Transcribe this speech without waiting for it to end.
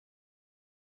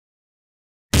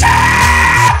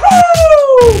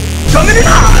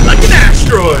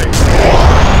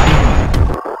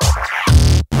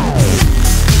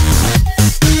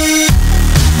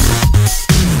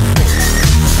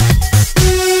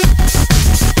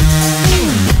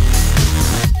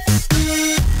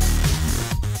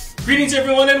Greetings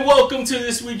everyone and welcome to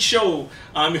this week's show.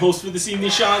 I'm your host for this evening,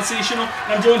 Sean Sensational,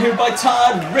 and I'm joined here by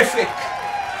Todd-rific.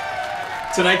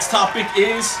 Tonight's topic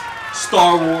is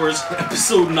Star Wars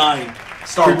Episode 9.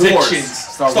 Star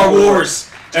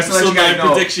Wars. Episode 9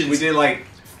 predictions. We did like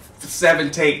 7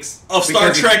 takes. Of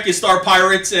Star Trek and Star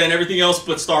Pirates and everything else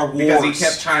but Star Wars. Because he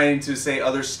kept trying to say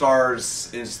other stars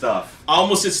and stuff. I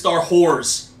almost said Star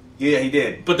Whores. Yeah, he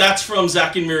did. But that's from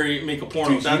Zack and Miri Make a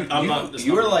Porno. Dude,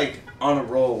 you were like on a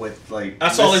roll with like.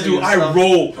 That's all I do. I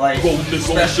roll. Like,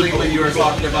 especially when you were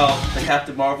talking about the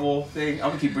Captain Marvel thing. I'm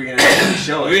gonna keep bringing it up and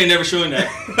show it. We ain't never showing that.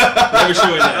 Never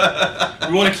showing that.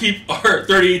 We want to keep our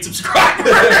 38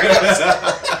 subscribers.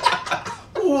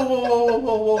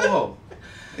 Whoa.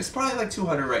 It's probably like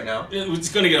 200 right now. It's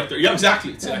gonna get up there. Yeah,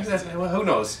 exactly. Well, who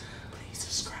knows? Please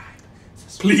subscribe.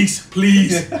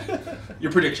 Please.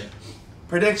 Your prediction.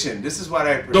 Prediction. This is what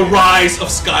I predict. The Rise of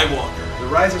Skywalker. The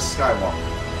Rise of Skywalker.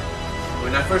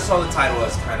 When I first saw the title, I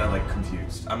was kind of like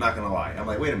confused. I'm not gonna lie. I'm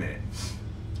like, wait a minute.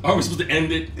 Are we supposed to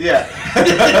end it? Yeah.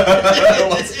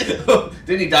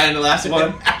 Didn't he die in the last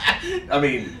one? I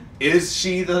mean, is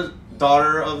she the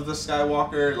daughter of the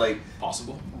Skywalker? Like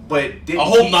possible. But I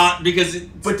hope not, because see,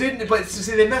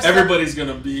 they messed everybody's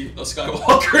gonna be a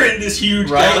Skywalker in this huge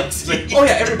galaxy. Oh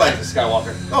yeah, everybody's a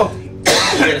Skywalker. Oh,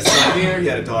 he had a son here, he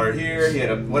had a daughter here, he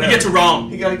had a whatever. He gets around.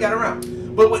 He got around.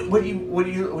 But when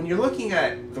you're looking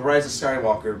at the Rise of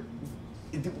Skywalker,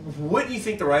 what do you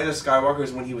think the Rise of Skywalker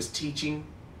is when he was teaching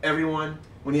everyone,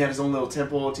 when he had his own little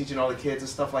temple, teaching all the kids and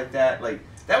stuff like that? Like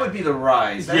that would be the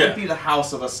rise. That would be the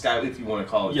house of a Sky, if you want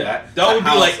to call it that. That would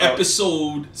be like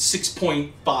episode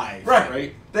 6.5.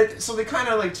 Right. So they kind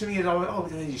of like, to me, it's always, oh,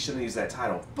 you shouldn't use that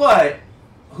title. But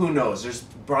who knows? There's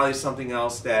probably something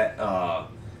else that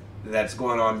that's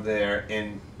going on there.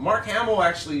 And Mark Hamill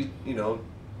actually,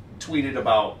 tweeted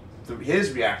about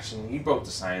his reaction. He broke the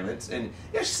silence and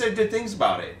he actually said good things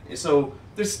about it. And so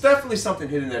there's definitely something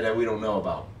hidden there that we don't know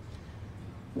about.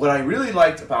 What I really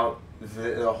liked about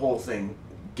the whole thing,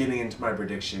 getting into my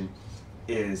prediction,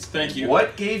 is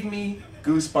what gave me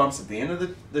goosebumps at the end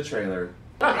of the trailer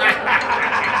was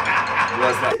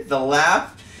that the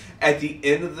laugh at the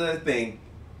end of the thing.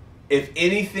 If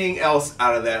anything else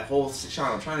out of that whole,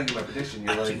 Sean, I'm trying to get my prediction.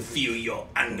 I can feel your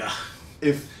anger.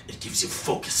 If it gives you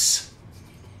focus.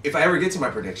 If I ever get to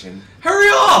my prediction, hurry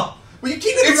up! Well, you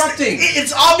keep interrupting.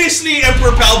 It's obviously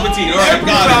Emperor Palpatine. All right,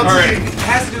 got it. All right. It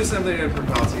has to do with something with Emperor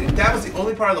Palpatine. That was the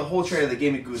only part of the whole trailer that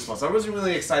gave me goosebumps. I wasn't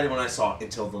really excited when I saw it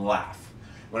until the laugh.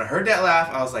 When I heard that laugh,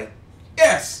 I was like,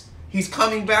 yes, he's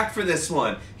coming back for this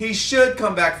one. He should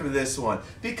come back for this one.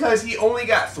 Because he only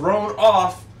got thrown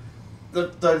off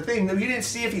the thing. You didn't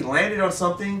see if he landed on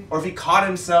something or if he caught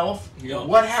himself. Yo.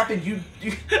 What happened?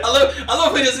 I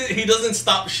love he doesn't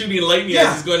stop shooting lightning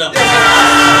as he's going up.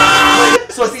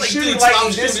 So if he's shooting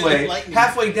lightning this way,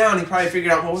 halfway down he probably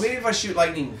figured out, well, maybe if I shoot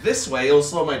lightning this way, it'll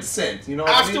slow my descent. You know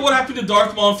what After what happened to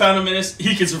Darth Maul in Phantom Menace,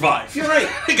 he can survive. You're right.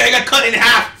 The guy got cut in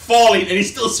half, falling, and he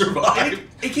still survived.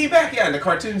 He came back, in the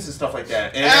cartoons and stuff like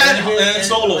that. And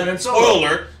Solo. Spoiler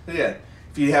alert. Yeah.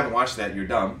 If you haven't watched that, you're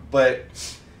dumb. But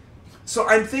so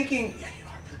I'm thinking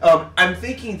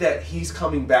that he's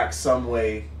coming back some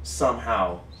way,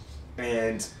 somehow,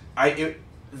 and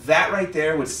that right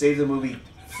there would save the movie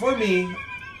for me,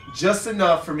 just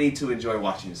enough for me to enjoy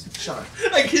watching this. Sean,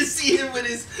 I can see him with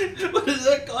his what is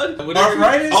that called?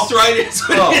 Arthritis.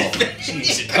 Oh,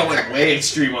 jeez, going way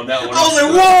extreme on that one. I was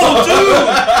like, whoa,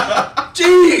 dude.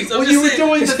 Jeez, well, you were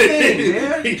doing the thing,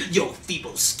 man. Your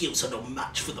feeble skills are no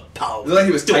match for the power. Look like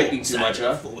he was typing too much,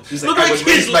 huh? He's like, I would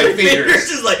raise my fingers.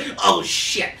 Just like, oh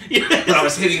shit. But I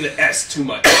was hitting the S too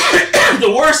much.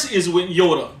 The worst is when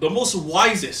Yoda, the most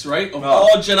wisest, right, of all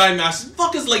Jedi Masters,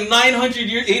 fuck is like 900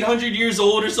 years, 800 years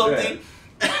old or something.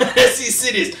 As he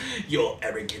said your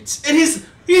arrogance, and he's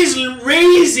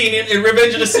raising in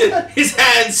Revenge of the Sith his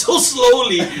hands so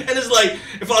slowly, and it's like,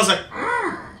 if I was like,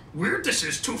 weird, this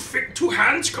is two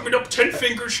hands coming up 10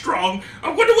 fingers strong. I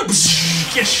wonder what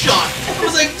gets shot. I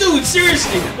was like, dude,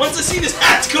 seriously. Once I see this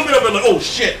hands coming up, I'm like, oh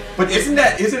shit. But isn't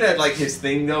that like his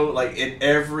thing though? Like in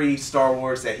every Star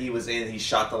Wars that he was in, he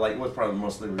shot the light. Was probably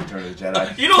mostly Return of the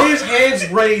Jedi. His hands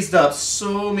raised up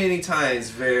so many times,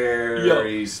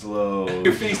 very slow.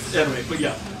 Your face, anyway. But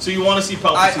yeah. So you want to see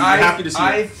Palpatine? You're happy to see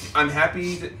him. I'm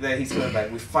happy that he's coming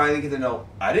back. We finally get to know.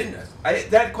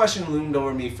 That question loomed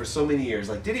over me for so many years.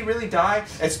 Like, did he really die?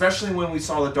 Especially when we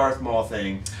saw the Darth Maul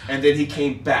thing, and then he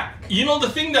came back. You know, the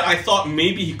thing that I thought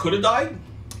maybe he could have died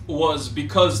was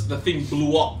because the thing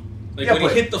blew up. Like when he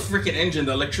hit the freaking engine,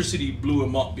 the electricity blew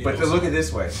him up. But look at it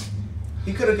this way.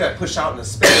 He could have got pushed out into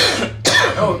space.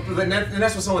 Oh, and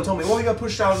that's what someone told me. Well, he got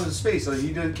pushed out into space, so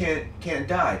he can't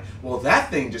die. Well, that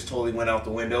thing just totally went out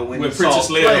the window when you Princess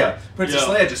saw Leia. Princess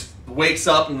Leia just wakes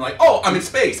up and like, oh, I'm in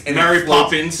space. And Mary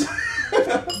Poppins.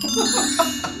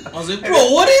 I was like,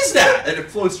 bro, what is that? And it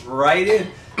floats right in.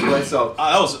 But so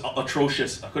that was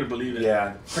atrocious. I couldn't believe it.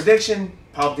 Yeah. Prediction: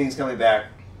 Palpatine's coming back.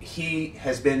 He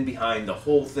has been behind the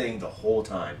whole thing the whole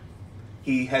time.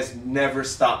 He has never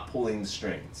stopped pulling the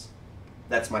strings.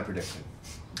 That's my prediction.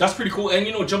 That's pretty cool. And,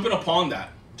 you know, jumping upon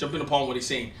what he's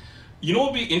saying, you know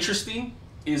what would be interesting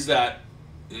is that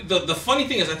the funny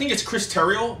thing is, I think it's Chris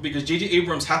Terrio, because J.J.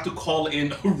 Abrams had to call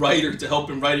in a writer to help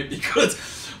him write it because,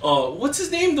 what's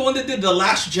his name? The one that did The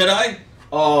Last Jedi?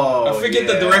 Oh, I forget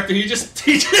the director. He just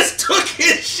took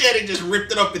his shit and just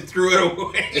ripped it up and threw it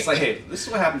away. It's like, hey, this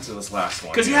is what happened to this last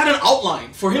one. Because he had an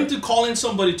outline. For him to call in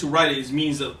somebody to write it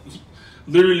means that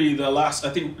literally the last, I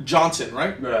think, Johnson,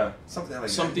 right? Yeah, something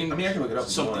like that. I mean, I can look it up.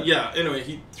 Something, yeah. Anyway,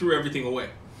 he threw everything away,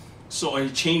 so he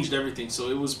changed everything. So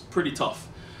it was pretty tough.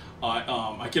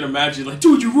 I can imagine, like,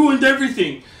 dude, you ruined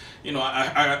everything. You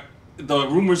know, the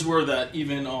rumors were that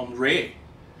even Rey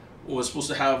was supposed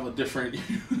to have a different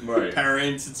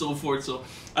parents and so forth. So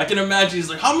I can imagine he's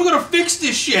like, how am I gonna fix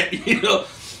this shit? You know,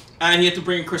 and he had to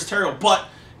bring in Chris Terrio. But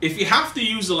if you have to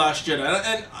use The Last Jedi,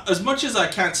 and as much as I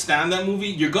can't stand that movie,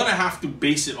 you're gonna have to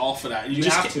base it off of that. You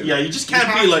just have to. Yeah, you just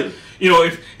can't be like, you know,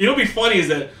 if you know, what'd be funny is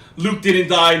that Luke didn't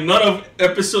die, none of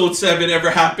Episode 7 ever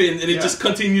happened, and it just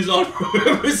continues on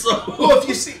forever. So, well, if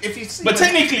you see, but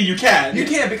technically you can. You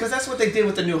can, because that's what they did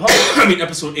with the New Hope. I mean,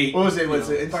 Episode 8. What was it? Was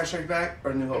it Empire Strikes Back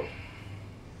or New Hope?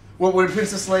 Well, when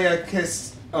Princess Leia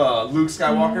kissed Luke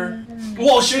Skywalker.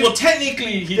 Well,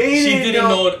 technically, she didn't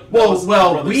know.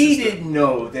 Well, we didn't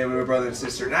know they were brother and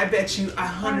sister, and I bet you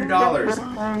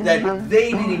 $100 that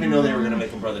they didn't even know they were gonna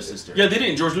make them brother and sister. Yeah, they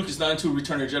didn't. George Lucas not into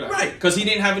Return of the Jedi, right? Because he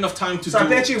didn't have enough time to. So I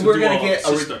bet you we're gonna get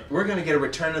a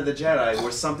Return of the Jedi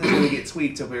where something's gonna get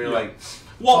tweaked to where like,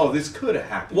 oh, this could have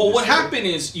happened. Well, what happened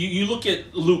is you look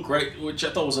at Luke, right, which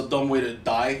I thought was a dumb way to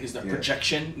die, is that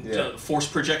projection, force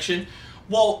projection.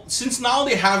 Well, since now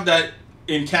they have that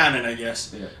in canon, I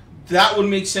guess, that would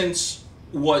make sense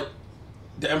what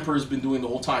the Emperor's been doing the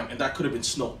whole time, and that could have been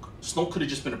Snoke. Snoke could have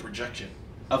just been a projection.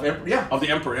 Of the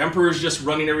Emperor. The Emperor is just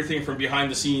running everything from behind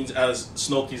the scenes as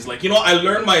Snoke. He's like, you know, I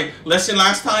learned my lesson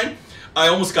last time. I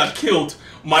almost got killed.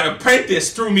 My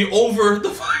apprentice threw me over the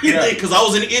fucking thing because I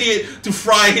was an idiot to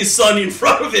fry his son in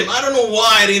front of him. I don't know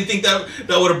why I didn't think that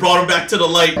would have brought him back to the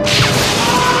light.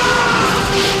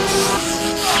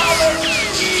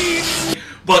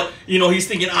 But, you know, he's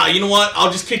thinking, you know what?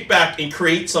 I'll just kick back and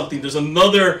create something. There's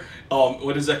another,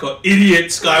 what is that called? Idiot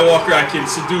Skywalker I can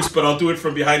seduce, but I'll do it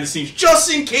from behind the scenes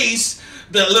just in case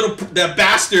that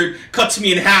bastard cuts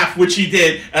me in half, which he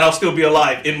did, and I'll still be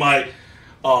alive in my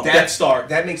Death Star.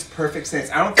 That makes perfect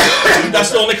sense. I don't think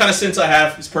that's the only kind of sense I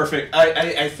have. It's perfect.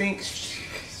 I think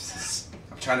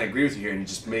I'm trying to agree with you here, and you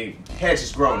just made heads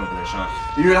just growing over there, Sean.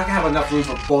 You're not gonna have enough room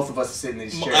for both of us to sit in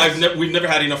these chairs. We've never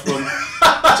had enough room.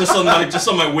 just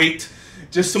on my weight.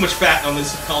 Just too much fat on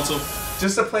this console.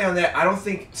 Just to play on that, I don't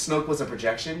think Snoke was a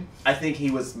projection. I think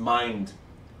he was mind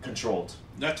controlled.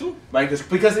 That too?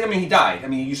 Because I mean, he died. I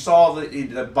mean, you saw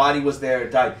the body was there,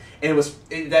 it died, and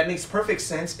that makes perfect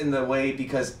sense in the way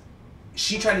because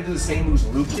she tried to do the same moves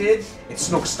Luke did, and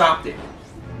Snoke stopped it.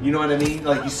 You know what I mean?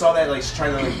 Like you saw that, like she's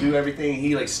trying to like do everything.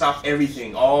 He like stopped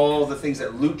everything, all the things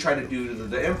that Luke tried to do to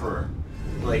the Emperor.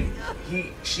 Like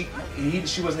she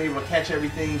wasn't able to catch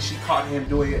everything. She caught him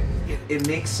doing it. It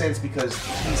makes sense because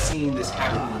he's seen this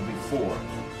happen before.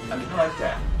 I mean, I like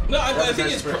that. No, I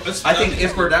think it's. I think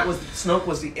Emperor. That was Snoke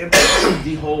was the Emperor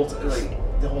the whole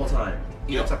time.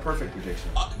 Yeah, it's a perfect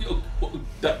prediction.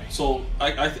 So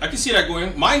I can see that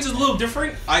going. Mine's a little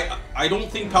different. I don't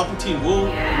think Palpatine will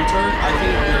return. I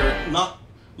think they're not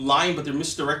lying, but they're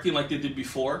misdirecting like they did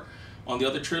before on the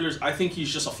other trailers. I think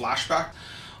he's just a flashback.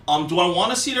 Do I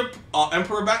want to see the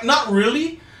Emperor back? Not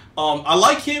really. I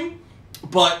like him,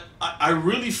 but I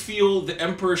really feel the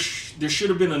Emperor. There should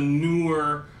have been a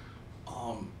newer,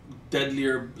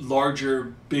 deadlier,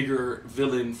 larger, bigger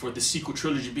villain for the sequel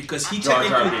trilogy because he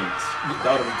technically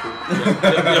that would be cool.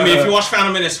 Yeah. I mean, if you watch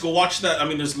Phantom Menace, go watch that. I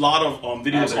mean, there's a lot of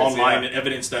videos online and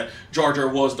evidence that Jar Jar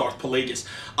was Darth Plagueis.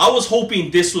 I was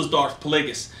hoping this was Darth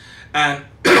Plagueis, and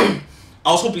I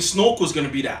was hoping Snoke was going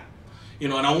to be that, you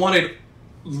know, and I wanted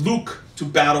Luke to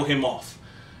battle him off.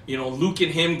 You know, Luke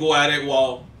and him go at it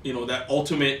while, you know, that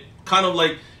ultimate kind of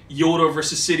like Yoda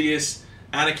versus Sidious,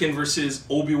 Anakin versus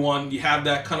Obi-Wan. You have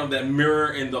that kind of that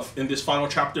mirror in this final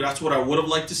chapter. That's what I would have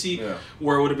liked to see,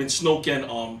 where it would have been Snoke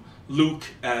and Luke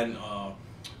and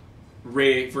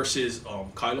Rey versus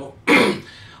Kylo.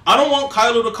 I don't want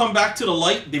Kylo to come back to the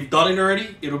light. They've done it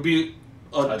already. It'll be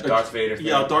a Darth Vader thing.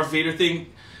 Yeah, a Darth Vader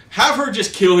thing. Have her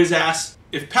just kill his ass.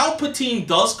 If Palpatine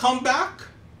does come back,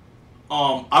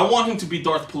 I want him to be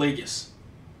Darth Plagueis.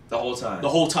 The whole time. The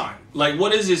whole time. Like,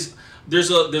 what is there's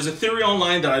a theory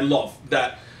online that I love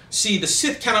that, see, the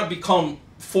Sith cannot become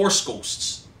Force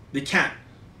ghosts. They can't.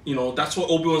 You know, that's what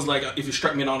Obi-Wan's like, if you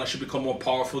strike me down, I should become more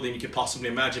powerful than you can possibly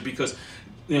imagine. Because,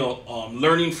 you know,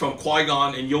 learning from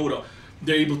Qui-Gon and Yoda,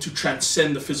 they're able to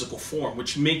transcend the physical form,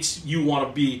 which makes you want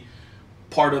to be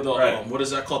part of the, what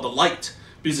is that called? The light.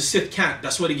 Because the Sith can't.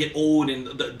 That's why they get old and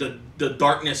the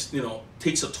darkness, you know,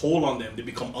 takes a toll on them. They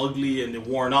become ugly and they're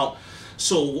worn out.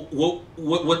 So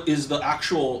what is the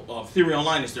actual theory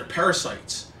online is they're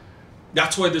parasites.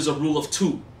 That's why there's a rule of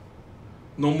 2.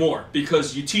 No more,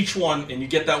 because you teach one and you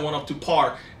get that one up to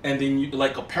par, and then you,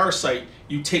 like a parasite,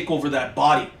 you take over that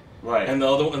body, right? And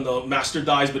the master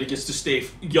dies, but it gets to stay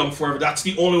young forever. That's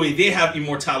the only way they have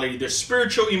immortality. There's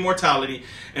spiritual immortality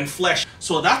and flesh.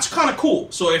 So that's kind of cool.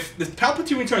 So if the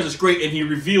Palpatine returns, it's great, and he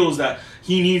reveals that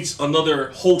he needs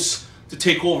another host to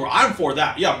take over. I'm for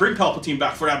that. Yeah, bring Palpatine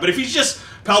back for that. But if he's just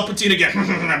Palpatine again,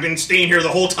 I've been staying here the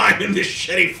whole time in this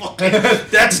shitty fucking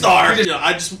Death Star. You know,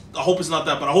 I hope it's not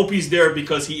that, but I hope he's there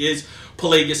because he is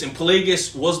Plagueis, and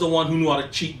Plagueis was the one who knew how to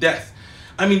cheat death.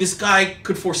 I mean, this guy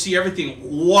could foresee everything.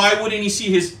 Why wouldn't he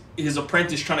see his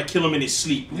apprentice trying to kill him in his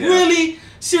sleep? Yeah. Really?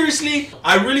 Seriously?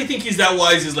 I really think he's that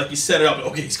wise. Is like he set it up.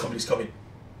 Okay, he's coming. He's coming.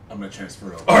 I'm gonna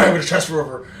transfer over. All right, I'm gonna transfer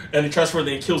over, and he transfers,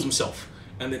 then he kills himself.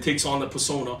 And then takes on the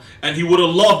persona. And he would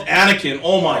have loved Anakin.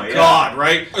 Oh my God,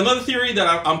 right? Another theory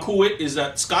that I'm cool with is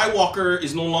that Skywalker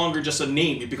is no longer just a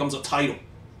name. It becomes a title.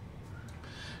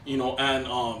 You know, and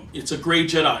it's a great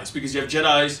Jedi's, because you have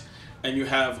Jedi's and you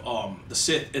have the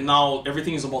Sith. And now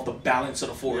everything is about the balance of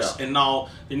the Force. Yeah. And now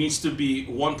there needs to be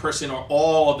one person or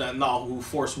all that now who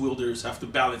Force wielders have to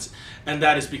balance. And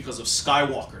that is because of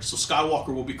Skywalker. So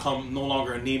Skywalker will become no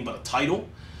longer a name but a title.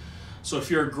 So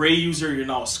if you're a gray user, you're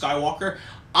now a Skywalker.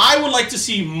 I would like to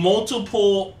see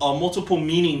multiple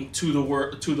meaning to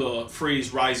the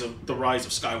phrase rise of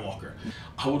Skywalker.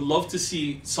 I would love to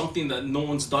see something that no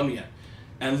one's done yet.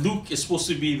 And Luke is supposed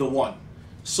to be the one.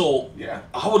 So yeah,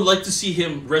 I would like to see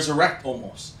him resurrect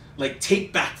almost. Like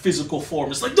take back physical form.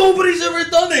 It's like nobody's ever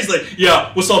done this. He's like,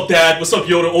 yeah, what's up, Dad? What's up,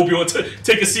 Yoda? Obi-Wan,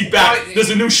 take a seat back.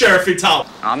 There's a new sheriff in town.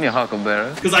 I'm your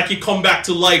huckleberry. Because I could come back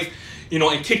to life, you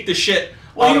know, and kick the shit.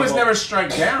 Well, he was never struck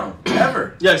down,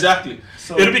 ever. Yeah, exactly.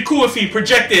 So it'd be cool if he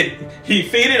projected, he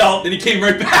faded out, then he came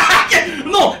right back.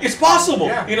 No, it's possible.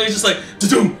 Yeah. You know, he's just like,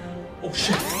 da-doom. Oh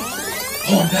shit.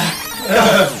 Oh, I'm back.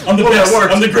 I'm the best.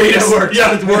 I'm the greatest.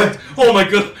 Yeah, it worked. Oh my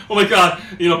god. Oh my god.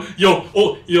 You know,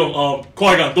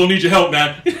 Qui-Gon, don't need your help,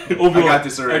 man. Obi-Wan, I got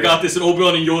this already. I got this. And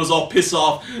Obi-Wan and Yoda's all pissed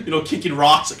off, you know, kicking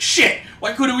rocks. Like, shit,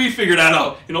 why couldn't we figure that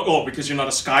out? You know, oh, because you're not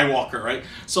a Skywalker, right?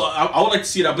 So I would like to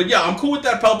see that. But yeah, I'm cool with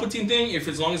that Palpatine thing,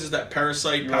 as long as it's that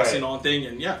parasite passing on thing.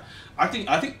 And yeah, I think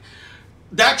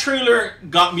that trailer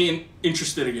got me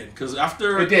interested again. Because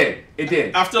after... It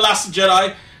did. After Last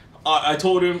Jedi... I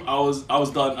told him I was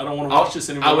done. I don't want to watch this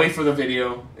anymore. I'll wait for the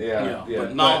video. Yeah.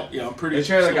 But now, I'm pretty. The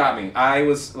trailer got me. I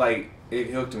was like,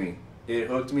 it hooked me. It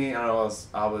hooked me, and I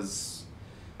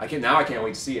can't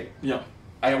wait to see it. Yeah.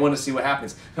 I want to see what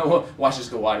happens. Watch this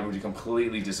go wide and be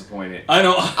completely disappointed. I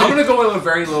know. I'm gonna go in with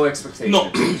very low expectations. No,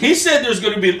 he said there's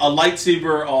gonna be a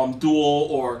lightsaber duel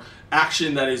or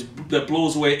action that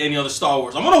blows away any other Star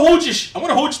Wars. I'm gonna hold you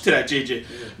to that, JJ,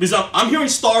 because I'm hearing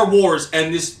Star Wars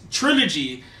and this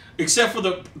trilogy. Except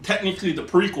for technically the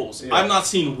prequels, I've not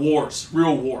seen wars,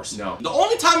 real wars. No. The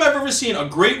only time I've ever seen a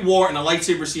great war and a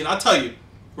lightsaber scene, I'll tell you,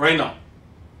 right now,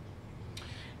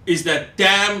 is that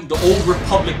damn the Old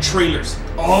Republic trailers.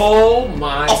 Oh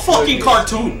my! A fucking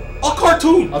cartoon. A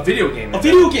cartoon. A video game. A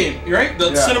video game, right?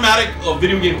 The cinematic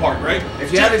video game part, right?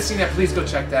 If you haven't seen that, please go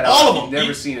check that out. All of them. You've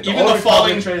never seen it. Even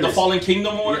the Fallen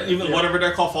Kingdom, or even whatever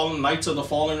they're called, Fallen Knights of the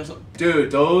Fallen or something. Dude,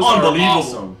 those are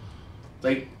awesome.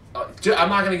 Like. I'm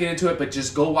not going to get into it, but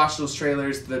just go watch those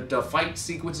trailers. The fight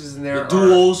sequences in there, the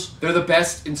duels, they're the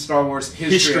best in Star Wars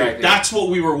history. I think. That's what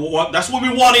we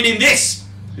wanted in this.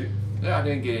 Yeah, I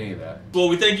didn't get any of that. Well,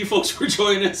 we thank you folks for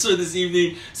joining us this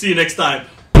evening. See you next time.